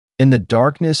In the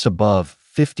darkness above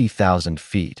 50,000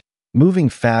 feet, moving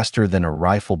faster than a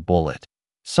rifle bullet,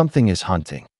 something is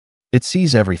hunting. It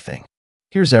sees everything,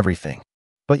 hears everything.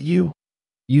 But you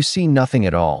see nothing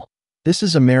at all. This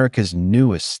is America's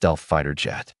newest stealth fighter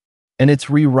jet, and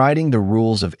it's rewriting the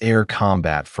rules of air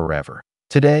combat forever.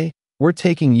 Today, we're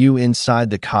taking you inside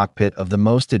the cockpit of the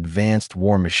most advanced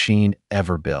war machine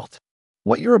ever built.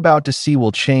 What you're about to see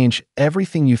will change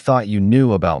everything you thought you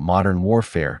knew about modern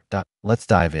warfare. Let's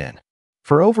dive in.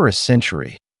 For over a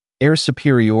century, air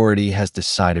superiority has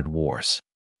decided wars.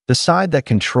 The side that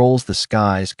controls the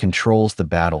skies controls the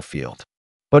battlefield.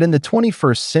 But in the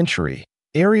 21st century,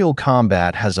 aerial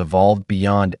combat has evolved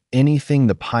beyond anything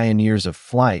the pioneers of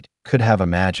flight could have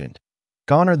imagined.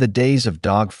 Gone are the days of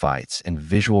dogfights and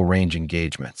visual range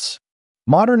engagements.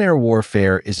 Modern air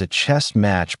warfare is a chess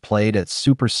match played at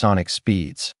supersonic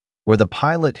speeds, where the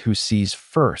pilot who sees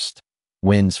first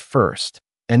wins first.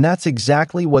 And that's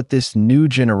exactly what this new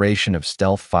generation of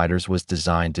stealth fighters was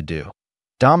designed to do.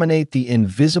 Dominate the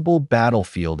invisible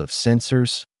battlefield of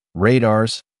sensors,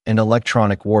 radars, and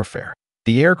electronic warfare.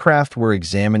 The aircraft we're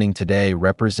examining today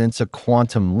represents a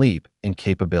quantum leap in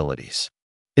capabilities.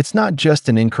 It's not just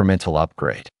an incremental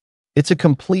upgrade. It's a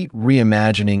complete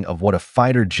reimagining of what a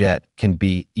fighter jet can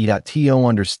be. To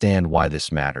understand why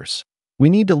this matters, we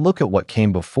need to look at what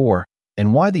came before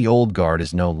and why the old guard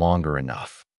is no longer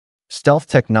enough. Stealth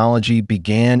technology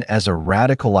began as a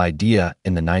radical idea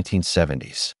in the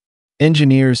 1970s.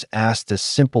 Engineers asked a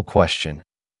simple question: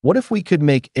 what if we could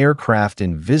make aircraft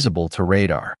invisible to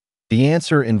radar? The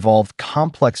answer involved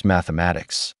complex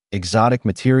mathematics, exotic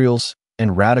materials,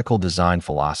 and radical design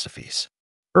philosophies.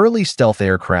 Early stealth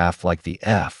aircraft like the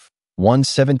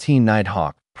F-117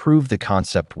 Nighthawk proved the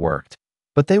concept worked,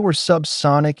 but they were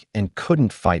subsonic and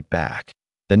couldn't fight back.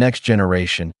 The next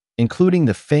generation, including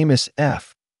the famous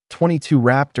F-22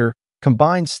 Raptor,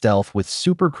 combined stealth with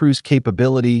supercruise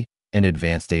capability and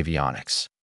advanced avionics.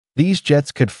 These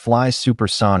jets could fly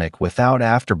supersonic without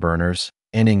afterburners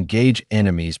and engage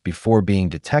enemies before being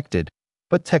detected,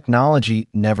 but technology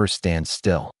never stands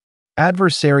still.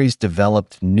 Adversaries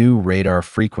developed new radar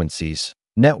frequencies,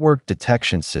 network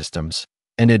detection systems,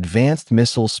 and advanced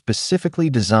missiles specifically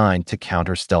designed to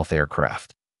counter stealth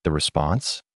aircraft. The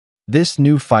response? This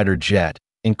new fighter jet,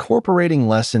 incorporating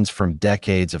lessons from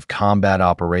decades of combat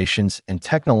operations and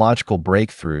technological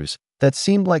breakthroughs that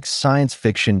seemed like science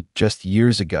fiction just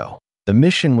years ago. The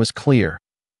mission was clear: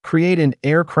 create an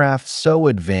aircraft so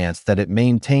advanced that it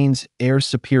maintains air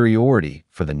superiority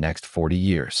for the next 40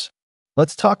 years.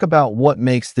 Let's talk about what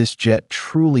makes this jet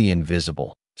truly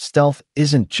invisible. Stealth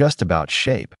isn't just about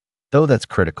shape, though that's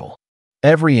critical.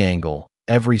 Every angle,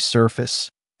 every surface,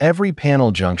 every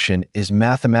panel junction is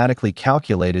mathematically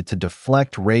calculated to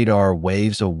deflect radar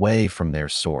waves away from their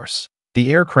source.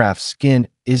 The aircraft's skin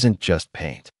isn't just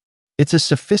paint. It's a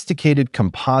sophisticated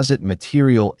composite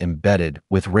material embedded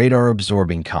with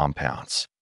radar-absorbing compounds.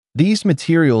 These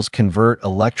materials convert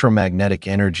electromagnetic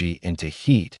energy into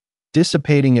heat,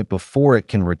 dissipating it before it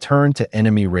can return to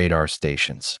enemy radar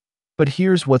stations. But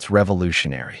here's what's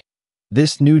revolutionary.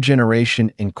 This new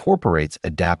generation incorporates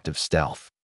adaptive stealth.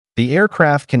 The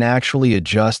aircraft can actually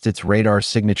adjust its radar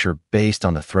signature based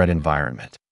on the threat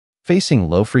environment. Facing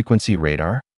low-frequency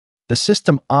radar, the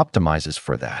system optimizes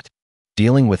for that.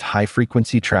 Dealing with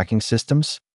high-frequency tracking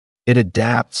systems, it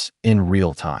adapts in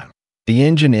real time. The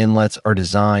engine inlets are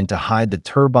designed to hide the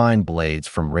turbine blades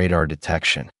from radar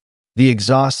detection. The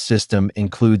exhaust system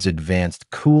includes advanced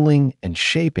cooling and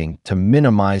shaping to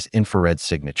minimize infrared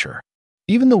signature.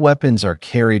 Even the weapons are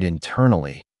carried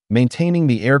internally, maintaining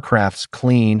the aircraft's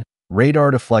clean,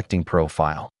 radar-deflecting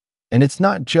profile. And it's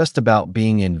not just about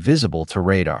being invisible to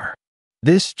radar.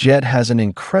 This jet has an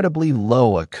incredibly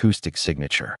low acoustic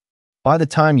signature. By the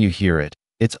time you hear it,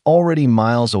 it's already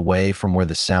miles away from where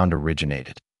the sound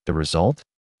originated. The result?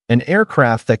 An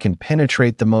aircraft that can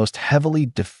penetrate the most heavily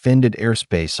defended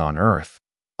airspace on Earth,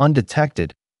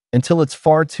 undetected, until it's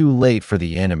far too late for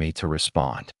the enemy to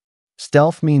respond.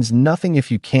 Stealth means nothing if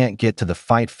you can't get to the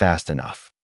fight fast enough.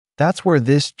 That's where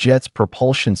this jet's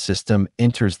propulsion system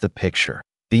enters the picture.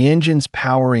 The engines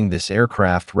powering this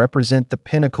aircraft represent the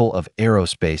pinnacle of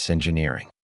aerospace engineering.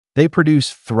 They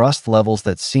produce thrust levels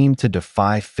that seem to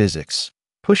defy physics,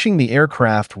 pushing the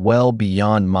aircraft well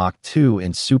beyond Mach 2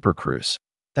 in supercruise.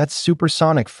 That's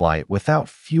supersonic flight without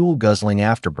fuel-guzzling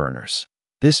afterburners.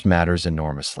 This matters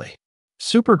enormously.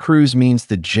 Supercruise means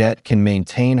the jet can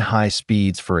maintain high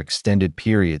speeds for extended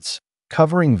periods,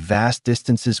 covering vast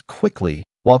distances quickly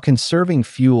while conserving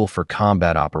fuel for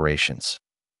combat operations.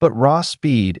 But raw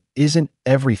speed isn't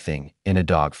everything in a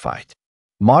dogfight.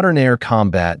 Modern air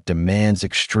combat demands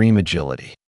extreme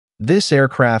agility. This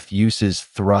aircraft uses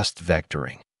thrust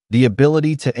vectoring, the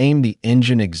ability to aim the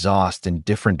engine exhaust in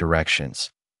different directions,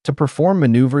 to perform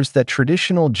maneuvers that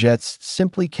traditional jets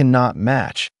simply cannot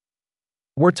match.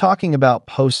 We're talking about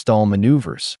post-stall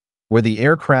maneuvers, where the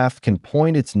aircraft can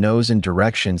point its nose in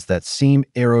directions that seem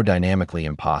aerodynamically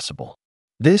impossible.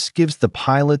 This gives the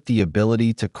pilot the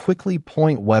ability to quickly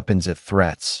point weapons at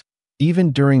threats,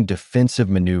 even during defensive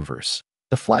maneuvers.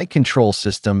 The flight control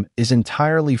system is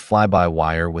entirely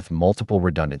fly-by-wire with multiple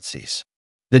redundancies.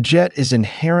 The jet is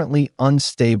inherently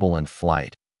unstable in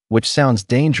flight, which sounds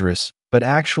dangerous but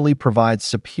actually provides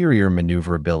superior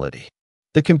maneuverability.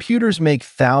 The computers make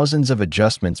thousands of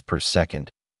adjustments per second,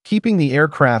 keeping the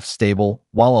aircraft stable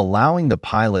while allowing the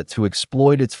pilot to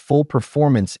exploit its full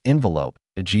performance envelope.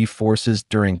 The G-forces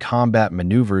during combat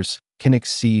maneuvers can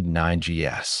exceed 9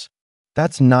 gs.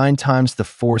 That's 9 times the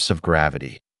force of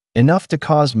gravity, enough to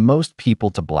cause most people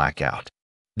to black out.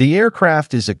 The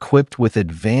aircraft is equipped with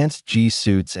advanced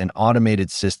G-suits and automated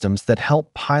systems that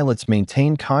help pilots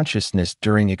maintain consciousness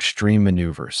during extreme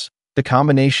maneuvers. The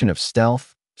combination of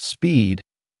stealth, speed,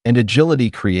 and agility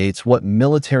creates what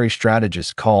military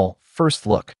strategists call first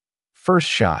look, first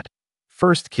shot,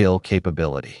 first kill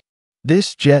capability.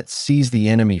 This jet sees the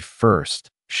enemy first,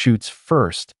 shoots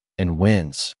first, and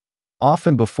wins,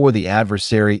 often before the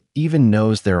adversary even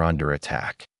knows they're under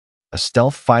attack. A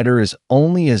stealth fighter is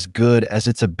only as good as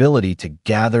its ability to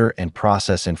gather and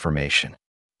process information.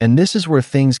 And this is where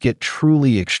things get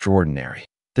truly extraordinary.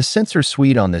 The sensor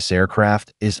suite on this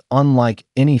aircraft is unlike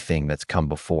anything that's come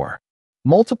before.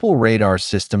 Multiple radar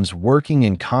systems working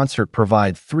in concert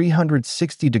provide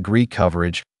 360-degree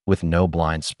coverage with no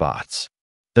blind spots.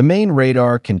 The main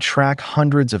radar can track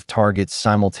hundreds of targets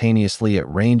simultaneously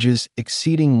at ranges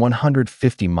exceeding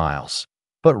 150 miles.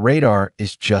 But radar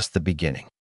is just the beginning.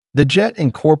 The jet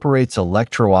incorporates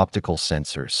electro-optical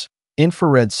sensors,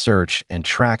 infrared search and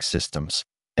track systems,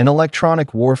 and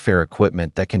electronic warfare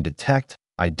equipment that can detect,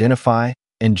 identify,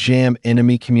 and jam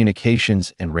enemy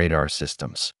communications and radar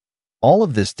systems. All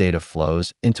of this data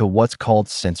flows into what's called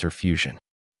sensor fusion.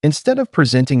 Instead of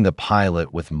presenting the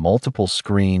pilot with multiple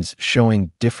screens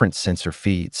showing different sensor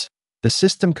feeds, the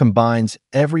system combines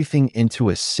everything into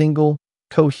a single,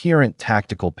 coherent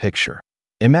tactical picture.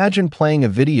 Imagine playing a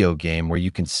video game where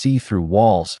you can see through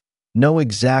walls, know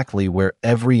exactly where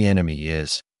every enemy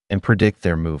is, and predict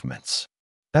their movements.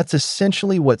 That's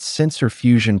essentially what sensor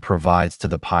fusion provides to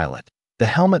the pilot. The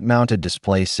helmet-mounted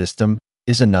display system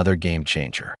is another game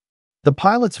changer. The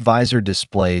pilot's visor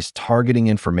displays targeting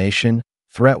information,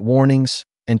 threat warnings,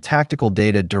 and tactical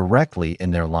data directly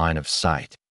in their line of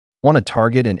sight. Want to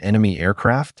target an enemy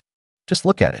aircraft? Just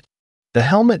look at it. The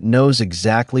helmet knows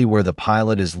exactly where the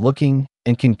pilot is looking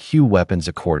and can cue weapons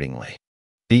accordingly.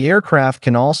 The aircraft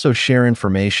can also share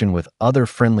information with other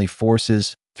friendly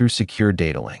forces through secure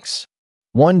data links.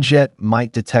 One jet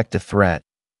might detect a threat,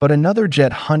 but another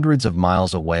jet hundreds of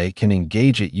miles away can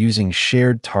engage it using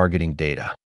shared targeting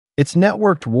data. It's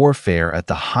networked warfare at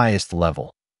the highest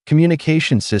level.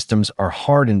 Communication systems are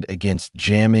hardened against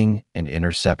jamming and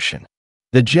interception.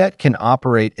 The jet can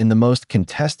operate in the most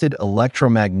contested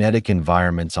electromagnetic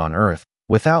environments on Earth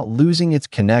without losing its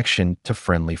connection to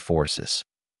friendly forces.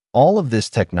 All of this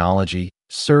technology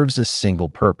serves a single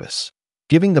purpose: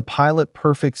 giving the pilot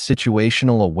perfect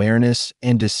situational awareness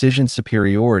and decision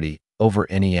superiority over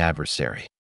any adversary.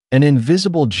 An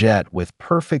invisible jet with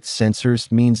perfect sensors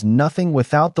means nothing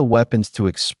without the weapons to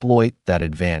exploit that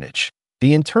advantage.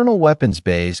 The internal weapons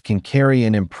bays can carry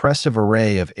an impressive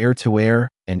array of air-to-air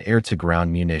and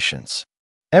air-to-ground munitions.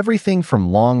 Everything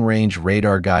from long-range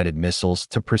radar-guided missiles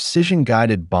to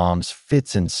precision-guided bombs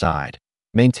fits inside,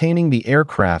 maintaining the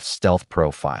aircraft's stealth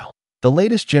profile. The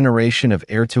latest generation of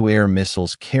air-to-air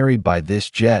missiles carried by this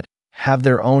jet have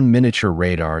their own miniature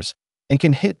radars and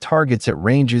can hit targets at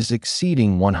ranges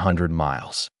exceeding 100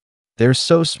 miles. They're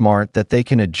so smart that they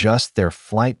can adjust their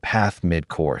flight path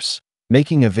mid-course,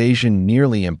 making evasion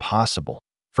nearly impossible.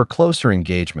 For closer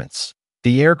engagements,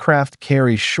 the aircraft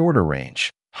carries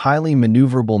shorter-range, highly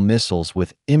maneuverable missiles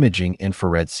with imaging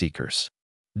infrared seekers.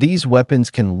 These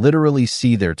weapons can literally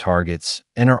see their targets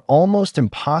and are almost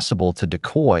impossible to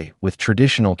decoy with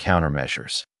traditional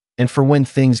countermeasures. And for when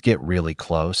things get really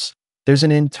close, there's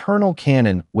an internal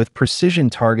cannon with precision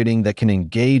targeting that can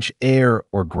engage air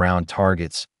or ground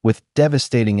targets with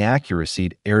devastating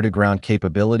accuracy. Air-to-ground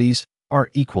capabilities are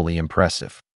equally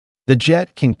impressive. The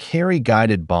jet can carry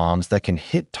guided bombs that can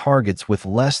hit targets with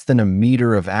less than a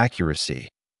meter of accuracy,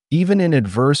 even in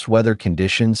adverse weather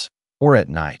conditions or at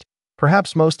night.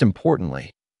 Perhaps most importantly,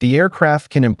 the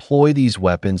aircraft can employ these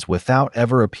weapons without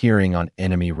ever appearing on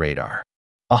enemy radar.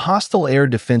 A hostile air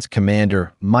defense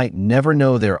commander might never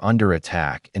know they're under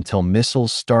attack until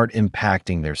missiles start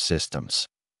impacting their systems.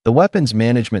 The weapons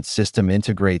management system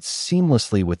integrates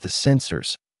seamlessly with the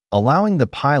sensors, allowing the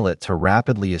pilot to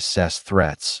rapidly assess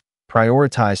threats,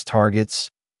 prioritize targets,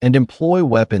 and employ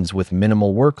weapons with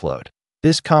minimal workload.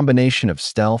 This combination of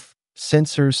stealth,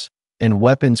 sensors, and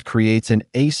weapons creates an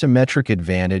asymmetric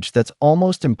advantage that's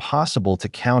almost impossible to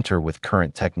counter with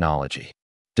current technology.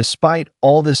 Despite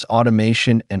all this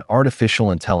automation and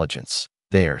artificial intelligence,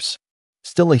 there's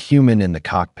still a human in the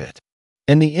cockpit.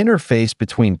 And the interface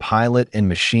between pilot and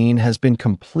machine has been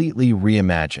completely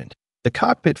reimagined. The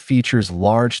cockpit features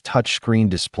large touchscreen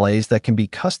displays that can be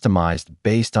customized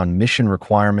based on mission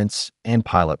requirements and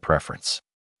pilot preference.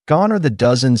 Gone are the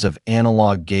dozens of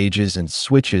analog gauges and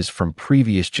switches from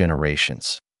previous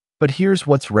generations. But here's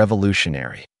what's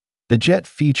revolutionary. The jet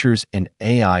features an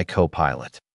AI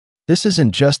co-pilot. This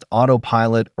isn't just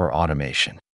autopilot or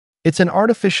automation. It's an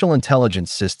artificial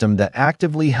intelligence system that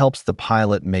actively helps the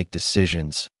pilot make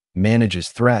decisions, manages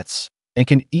threats, and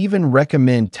can even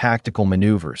recommend tactical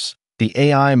maneuvers. The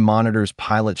AI monitors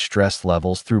pilot stress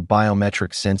levels through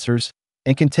biometric sensors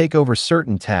and can take over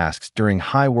certain tasks during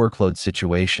high workload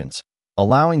situations,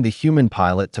 allowing the human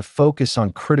pilot to focus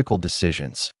on critical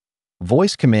decisions.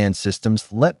 Voice command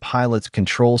systems let pilots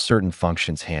control certain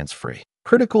functions hands-free.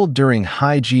 Critical during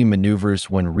high-G maneuvers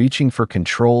when reaching for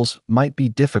controls might be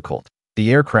difficult.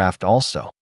 The aircraft also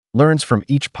learns from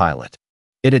each pilot.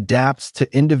 It adapts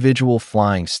to individual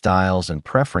flying styles and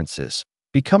preferences,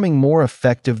 becoming more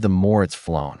effective the more it's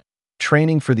flown.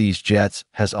 Training for these jets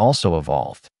has also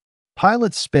evolved.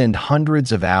 Pilots spend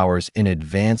hundreds of hours in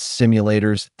advanced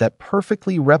simulators that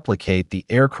perfectly replicate the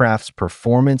aircraft's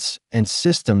performance and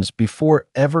systems before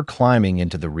ever climbing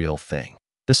into the real thing.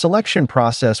 The selection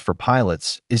process for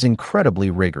pilots is incredibly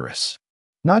rigorous.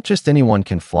 Not just anyone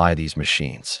can fly these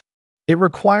machines. It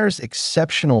requires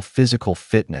exceptional physical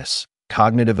fitness,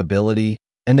 cognitive ability,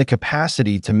 and the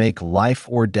capacity to make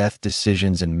life-or-death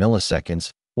decisions in milliseconds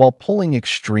while pulling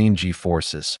extreme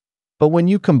G-forces. But when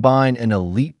you combine an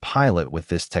elite pilot with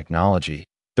this technology,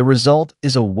 the result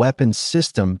is a weapons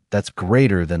system that's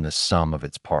greater than the sum of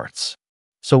its parts.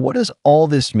 So what does all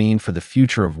this mean for the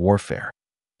future of warfare?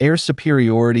 Air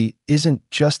superiority isn't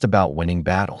just about winning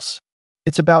battles.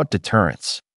 It's about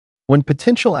deterrence. When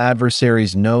potential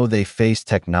adversaries know they face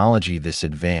technology this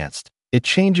advanced, it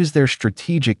changes their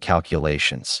strategic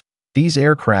calculations. These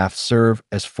aircraft serve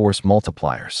as force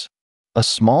multipliers. A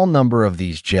small number of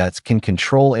these jets can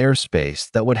control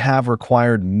airspace that would have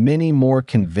required many more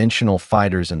conventional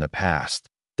fighters in the past.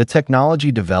 The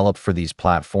technology developed for these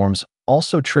platforms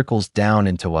also trickles down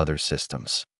into other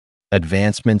systems.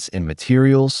 Advancements in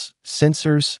materials,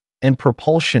 sensors, and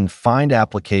propulsion find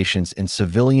applications in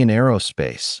civilian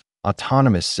aerospace,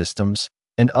 autonomous systems,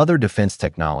 and other defense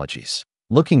technologies.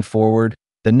 Looking forward,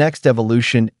 the next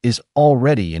evolution is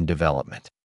already in development.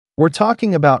 We're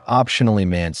talking about optionally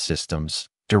manned systems,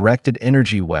 directed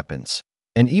energy weapons,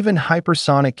 and even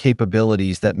hypersonic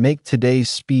capabilities that make today's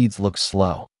speeds look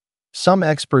slow. Some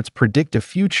experts predict a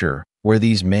future where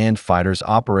these manned fighters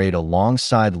operate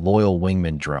alongside loyal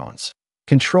wingman drones,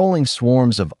 controlling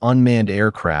swarms of unmanned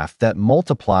aircraft that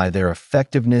multiply their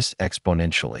effectiveness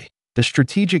exponentially. The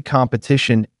strategic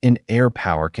competition in air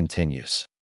power continues.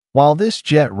 While this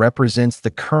jet represents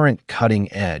the current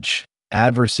cutting edge,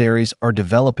 adversaries are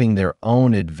developing their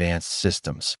own advanced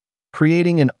systems,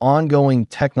 creating an ongoing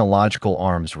technological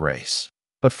arms race.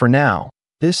 But for now,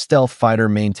 this stealth fighter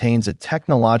maintains a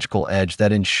technological edge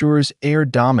that ensures air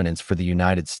dominance for the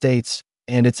United States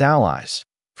and its allies.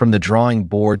 From the drawing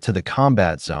board to the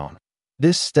combat zone,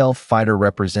 this stealth fighter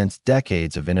represents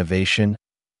decades of innovation,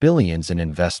 billions in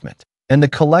investment, and the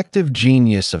collective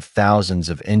genius of thousands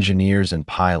of engineers and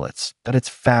pilots that it's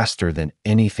faster than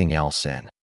anything else in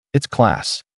its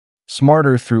class,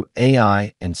 smarter through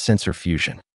AI and sensor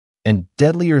fusion, and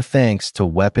deadlier thanks to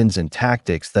weapons and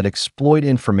tactics that exploit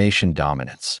information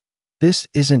dominance. This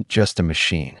isn't just a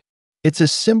machine. It's a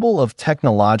symbol of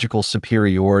technological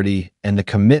superiority and the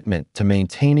commitment to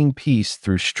maintaining peace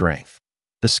through strength.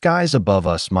 The skies above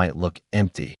us might look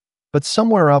empty, but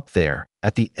somewhere up there,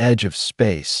 at the edge of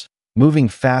space, moving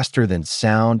faster than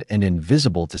sound and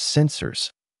invisible to sensors,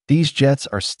 these jets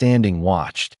are standing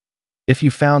watched. If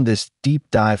you found this deep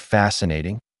dive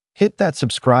fascinating, hit that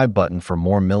subscribe button for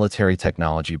more military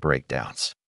technology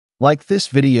breakdowns. Like this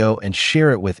video and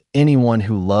share it with anyone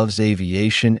who loves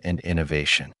aviation and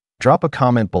innovation. Drop a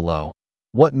comment below.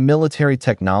 What military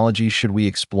technology should we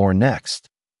explore next?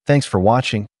 Thanks for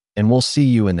watching, and we'll see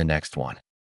you in the next one.